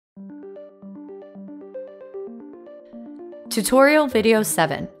Tutorial Video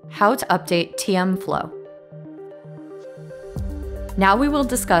 7, How to Update TM Flow. Now we will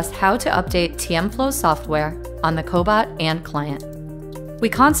discuss how to update TM Flow software on the Cobot and client. We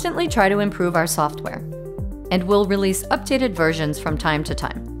constantly try to improve our software, and will release updated versions from time to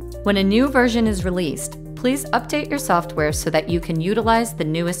time. When a new version is released, please update your software so that you can utilize the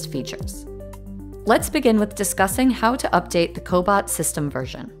newest features. Let's begin with discussing how to update the Cobot system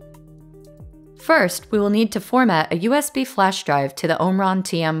version. First, we will need to format a USB flash drive to the Omron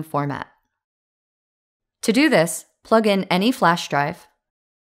TM format. To do this, plug in any flash drive,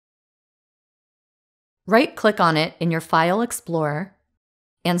 right-click on it in your File Explorer,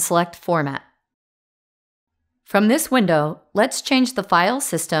 and select Format. From this window, let's change the file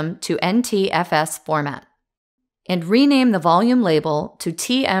system to NTFS format, and rename the volume label to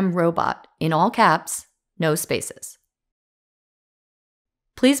TM Robot in all caps, no spaces.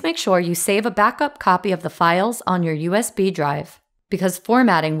 Please make sure you save a backup copy of the files on your USB drive, because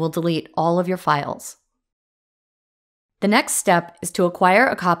formatting will delete all of your files. The next step is to acquire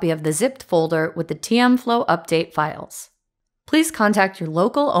a copy of the zipped folder with the TM Flow update files. Please contact your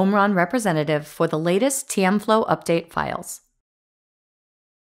local Omron representative for the latest TM Flow update files.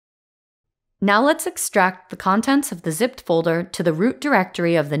 Now let's extract the contents of the zipped folder to the root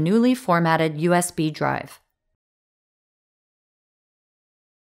directory of the newly formatted USB drive.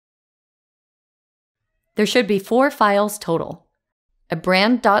 There should be 4 files total: a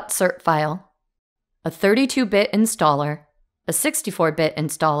brand.cert file, a 32-bit installer, a 64-bit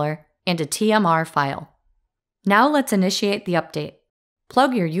installer, and a TMR file. Now let's initiate the update.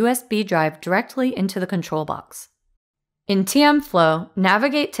 Plug your USB drive directly into the control box. In TM Flow,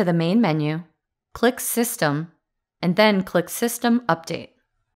 navigate to the main menu, click System, and then click System Update.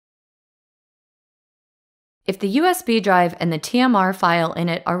 If the USB drive and the TMR file in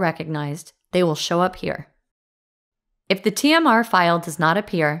it are recognized, they will show up here. If the TMR file does not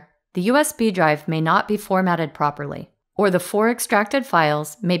appear, the USB drive may not be formatted properly, or the 4 extracted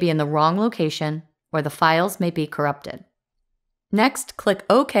files may be in the wrong location, or the files may be corrupted. Next, click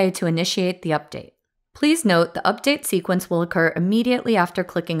OK to initiate the update. Please note the update sequence will occur immediately after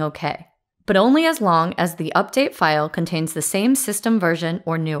clicking OK, but only as long as the update file contains the same system version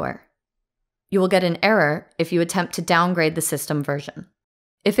or newer. You will get an error if you attempt to downgrade the system version.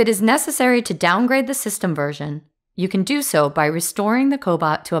 If it is necessary to downgrade the system version, you can do so by restoring the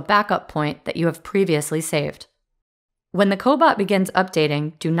Cobot to a backup point that you have previously saved. When the Cobot begins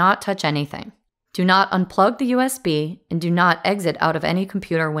updating, do not touch anything. Do not unplug the USB and do not exit out of any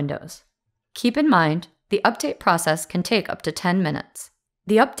computer windows. Keep in mind, the update process can take up to 10 minutes.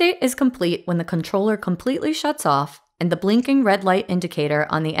 The update is complete when the controller completely shuts off and the blinking red light indicator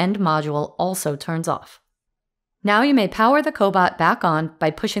on the end module also turns off. Now you may power the Cobot back on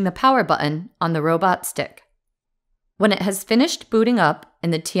by pushing the power button on the robot stick. When it has finished booting up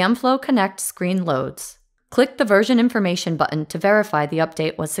and the TM Flow Connect screen loads, click the version information button to verify the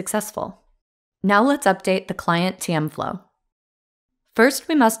update was successful. Now let's update the client TM Flow. First,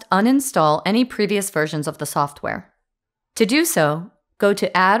 we must uninstall any previous versions of the software. To do so, go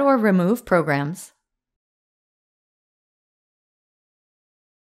to Add or Remove Programs,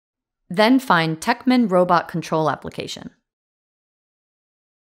 then find Techman Robot Control application.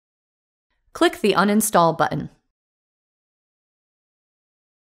 Click the Uninstall button.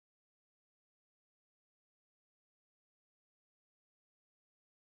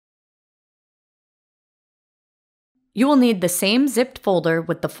 You will need the same zipped folder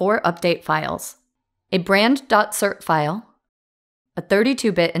with the 4 update files: a brand.cert file, a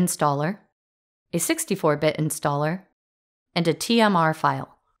 32-bit installer, a 64-bit installer, and a TMR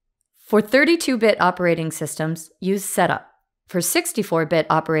file. For 32-bit operating systems, use Setup. For 64-bit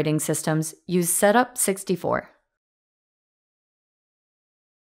operating systems, use Setup 64.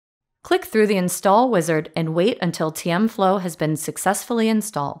 Click through the Install wizard and wait until TM Flow has been successfully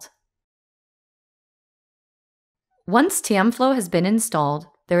installed. Once TM Flow has been installed,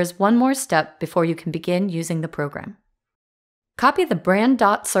 there is one more step before you can begin using the program. Copy the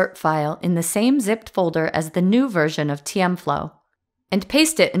brand.cert file in the same zipped folder as the new version of TM Flow, and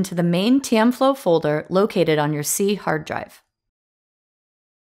paste it into the main TM Flow folder located on your C hard drive.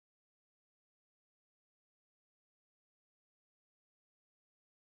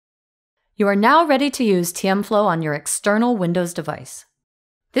 You are now ready to use TM Flow on your external Windows device.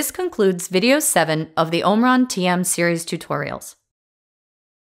 This concludes Video 7 of the Omron TM series tutorials.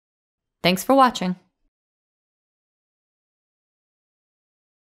 Thanks for watching.